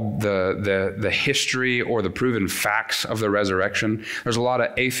called the history or the proven facts of the resurrection. There's a lot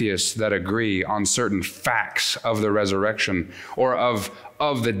of atheists that agree on certain facts of the resurrection or of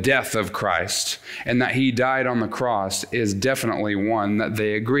the death of Christ, and that he died on the cross is definitely one that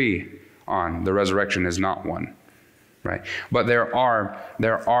they agree on. The resurrection is not one, right? But there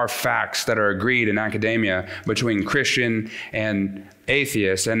are facts that are agreed in academia between Christian and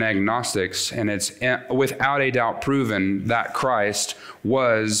atheists and agnostics, and it's without a doubt proven that Christ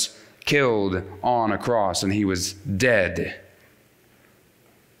was killed on a cross and he was dead.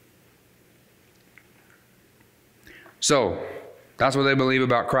 So that's what they believe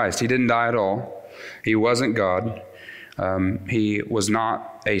about Christ. He didn't die at all. He wasn't God. He was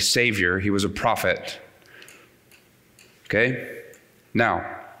not a savior. He was a prophet. Okay?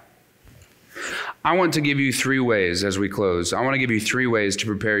 Now, I want to give you 3 ways as we close. I want to give you 3 ways to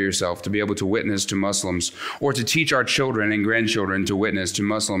prepare yourself to be able to witness to Muslims or to teach our children and grandchildren to witness to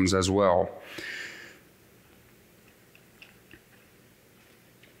Muslims as well.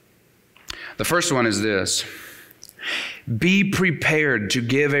 The first one is this. Be prepared to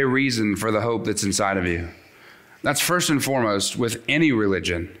give a reason for the hope that's inside of you. That's first and foremost with any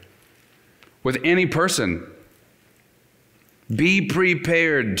religion. with any person. Be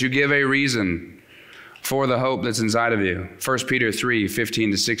prepared to give a reason for the hope that's inside of you. 1 Peter 3,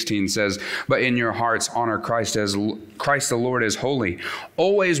 15 to 16 says, but in your hearts honor Christ the Lord as holy,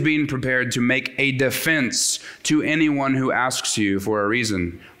 always being prepared to make a defense to anyone who asks you for a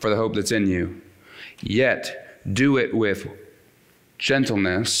reason for the hope that's in you. Yet do it with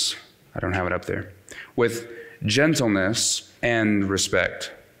gentleness. I don't have it up there. With gentleness and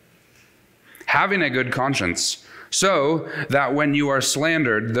respect, having a good conscience, so that when you are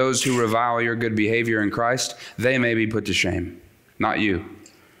slandered, those who revile your good behavior in Christ, they may be put to shame. Not you.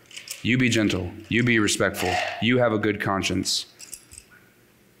 You be gentle. You be respectful. You have a good conscience.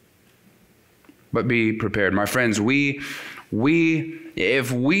 But be prepared. My friends,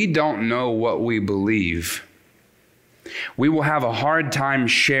 if we don't know what we believe, we will have a hard time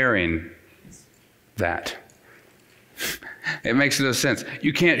sharing that. It makes no sense.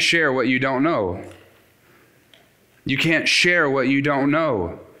 You can't share what you don't know. You can't share what you don't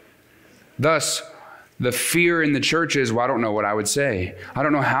know. Thus, the fear in the church is, well, I don't know what I would say. I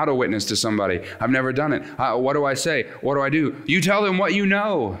don't know how to witness to somebody. I've never done it. What do I say? What do I do? You tell them what you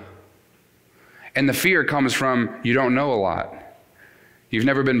know. And the fear comes from you don't know a lot. You've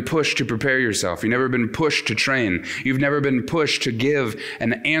never been pushed to prepare yourself. You've never been pushed to train. You've never been pushed to give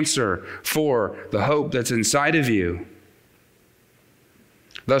an answer for the hope that's inside of you.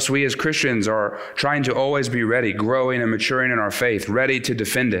 Thus, we as Christians are trying to always be ready, growing and maturing in our faith, ready to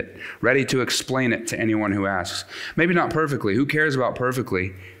defend it, ready to explain it to anyone who asks. Maybe not perfectly. Who cares about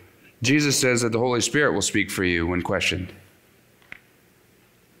perfectly? Jesus says that the Holy Spirit will speak for you when questioned.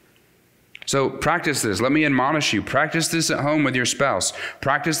 So practice this. Let me admonish you. Practice this at home with your spouse.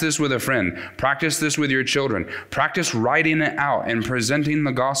 Practice this with a friend. Practice this with your children. Practice writing it out and presenting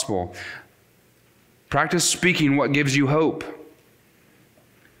the gospel. Practice speaking what gives you hope.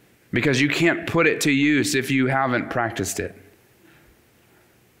 Because you can't put it to use if you haven't practiced it.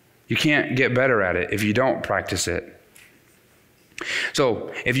 You can't get better at it if you don't practice it.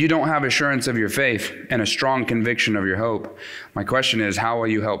 So, if you don't have assurance of your faith and a strong conviction of your hope, my question is, how will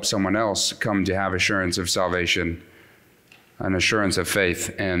you help someone else come to have assurance of salvation, an assurance of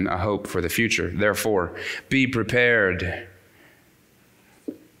faith, and a hope for the future? Therefore, be prepared.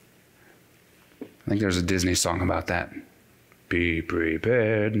 I think there's a Disney song about that. Be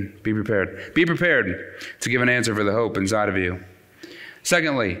prepared. Be prepared. Be prepared to give an answer for the hope inside of you.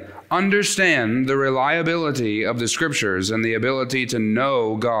 Secondly, understand the reliability of the Scriptures and the ability to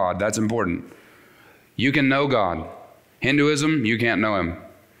know God. That's important. You can know God. Hinduism, you can't know Him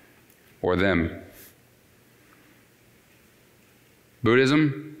or them.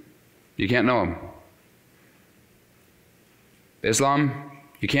 Buddhism, you can't know Him. Islam,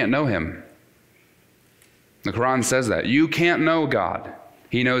 you can't know Him. The Quran says that. You can't know God.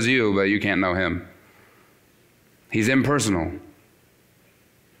 He knows you, but you can't know Him. He's impersonal.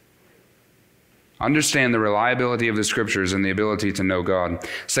 Understand the reliability of the Scriptures and the ability to know God.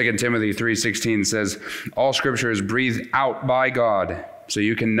 2 Timothy 3:16 says, all Scripture is breathed out by God, so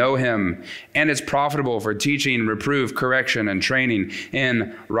you can know Him, and it's profitable for teaching, reproof, correction, and training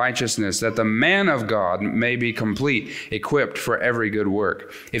in righteousness, that the man of God may be complete, equipped for every good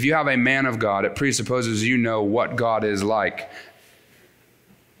work. If you have a man of God, it presupposes you know what God is like.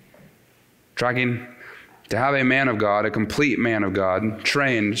 Tracking? To have a man of God, a complete man of God,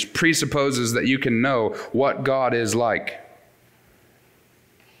 trained, presupposes that you can know what God is like.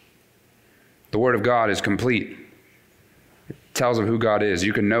 The Word of God is complete. It tells of who God is.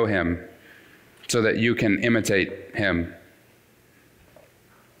 You can know Him so that you can imitate Him.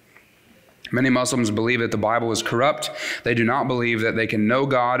 Many Muslims believe that the Bible is corrupt. They do not believe that they can know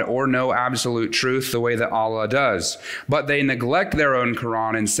God or know absolute truth the way that Allah does. But they neglect their own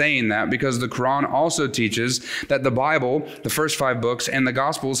Quran in saying that, because the Quran also teaches that the Bible, the first 5 books, and the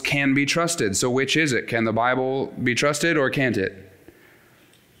Gospels can be trusted. So which is it? Can the Bible be trusted or can't it?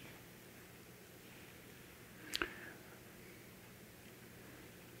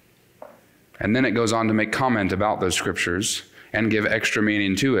 And then it goes on to make comment about those scriptures and give extra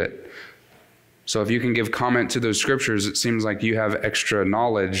meaning to it. So if you can give comment to those scriptures, it seems like you have extra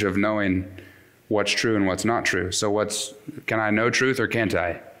knowledge of knowing what's true and what's not true. So can I know truth or can't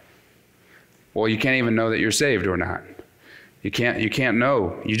I? Well, you can't even know that you're saved or not. You can't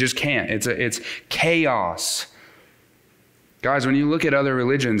know. You just can't. It's chaos. Guys, when you look at other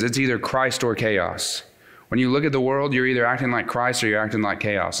religions, it's either Christ or chaos. When you look at the world, you're either acting like Christ or you're acting like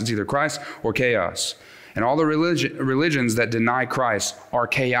chaos. It's either Christ or chaos. And all the religions that deny Christ are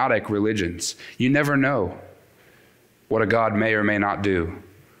chaotic religions. You never know what a God may or may not do.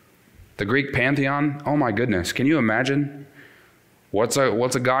 The Greek pantheon, oh my goodness, can you imagine? What's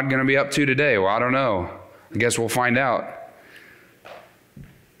a God going to be up to today? Well, I don't know. I guess we'll find out.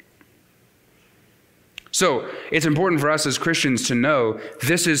 So it's important for us as Christians to know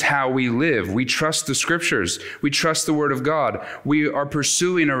this is how we live. We trust the Scriptures. We trust the Word of God. We are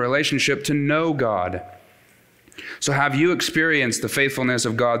pursuing a relationship to know God. So have you experienced the faithfulness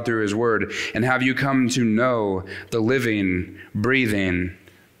of God through His Word? And have you come to know the living, breathing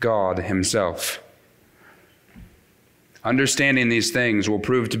God Himself? Understanding these things will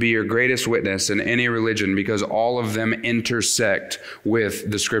prove to be your greatest witness in any religion, because all of them intersect with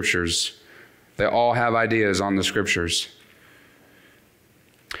the Scriptures. They all have ideas on the Scriptures.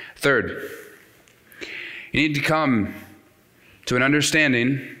 Third, you need to come to an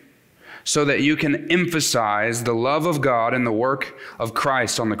understanding so that you can emphasize the love of God and the work of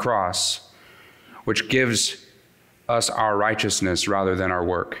Christ on the cross, which gives us our righteousness rather than our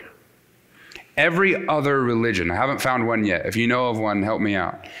work. Every other religion, I haven't found one yet. If you know of one, help me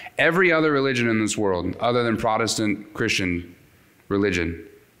out. Every other religion in this world, other than Protestant Christian religion,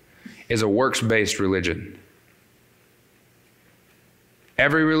 is a works-based religion.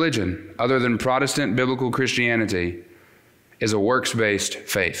 Every religion, other than Protestant biblical Christianity, is a works-based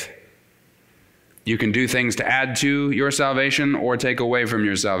faith. You can do things to add to your salvation or take away from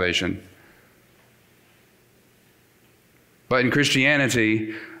your salvation. But in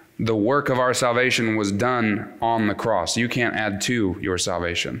Christianity, the work of our salvation was done on the cross. You can't add to your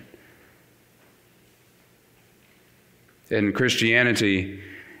salvation. In Christianity,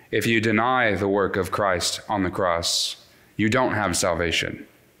 if you deny the work of Christ on the cross, you don't have salvation.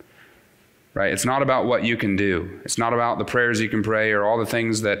 Right? It's not about what you can do. It's not about the prayers you can pray or all the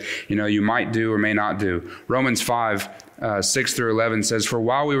things that you might do or may not do. Romans 5, 6 through 11 says, "For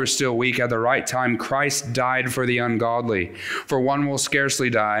while we were still weak, at the right time Christ died for the ungodly. For one will scarcely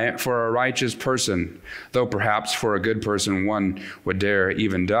die for a righteous person, though perhaps for a good person one would dare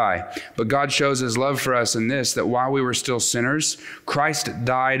even die. But God shows His love for us in this, that while we were still sinners, Christ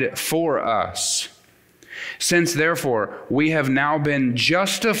died for us. Since therefore we have now been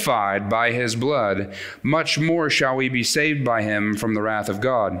justified by His blood, much more shall we be saved by Him from the wrath of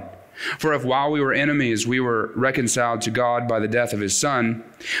God. For if while we were enemies we were reconciled to God by the death of His Son,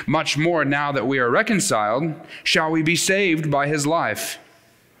 much more now that we are reconciled shall we be saved by His life.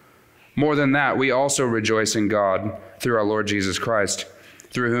 More than that, we also rejoice in God through our Lord Jesus Christ,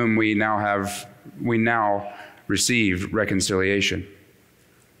 through whom we now receive reconciliation."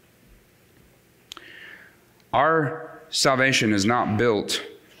 Our salvation is not built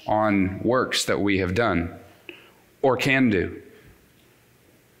on works that we have done or can do.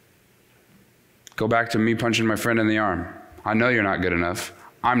 Go back to me punching my friend in the arm. I know you're not good enough.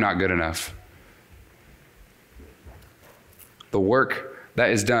 I'm not good enough. The work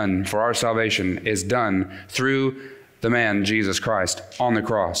that is done for our salvation is done through the man, Jesus Christ, on the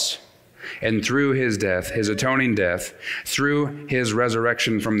cross. And through His death, His atoning death, through His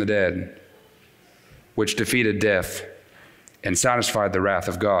resurrection from the dead, which defeated death and satisfied the wrath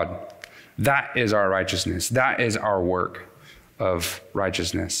of God. That is our righteousness. That is our work of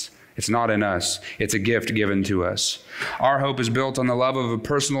righteousness. It's not in us. It's a gift given to us. Our hope is built on the love of a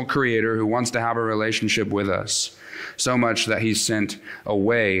personal Creator who wants to have a relationship with us, so much that He sent a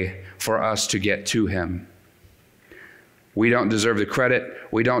way for us to get to Him. We don't deserve the credit.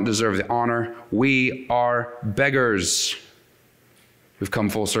 We don't deserve the honor. We are beggars. We've come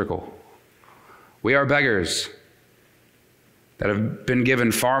full circle. We are beggars that have been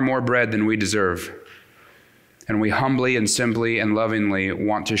given far more bread than we deserve. And we humbly and simply and lovingly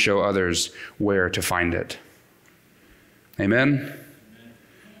want to show others where to find it. Amen?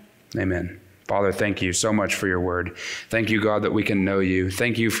 Amen. Father, thank you so much for your word. Thank you, God, that we can know you.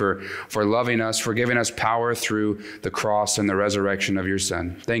 Thank you for loving us, for giving us power through the cross and the resurrection of your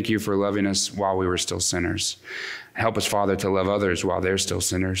Son. Thank you for loving us while we were still sinners. Help us, Father, to love others while they're still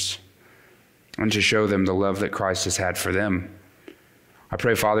sinners, and to show them the love that Christ has had for them. I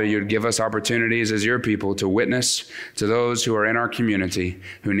pray, Father, you'd give us opportunities as your people to witness to those who are in our community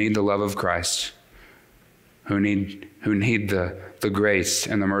who need the love of Christ, who need the grace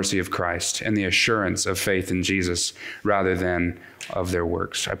and the mercy of Christ and the assurance of faith in Jesus rather than of their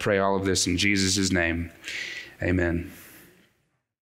works. I pray all of this in Jesus' name. Amen.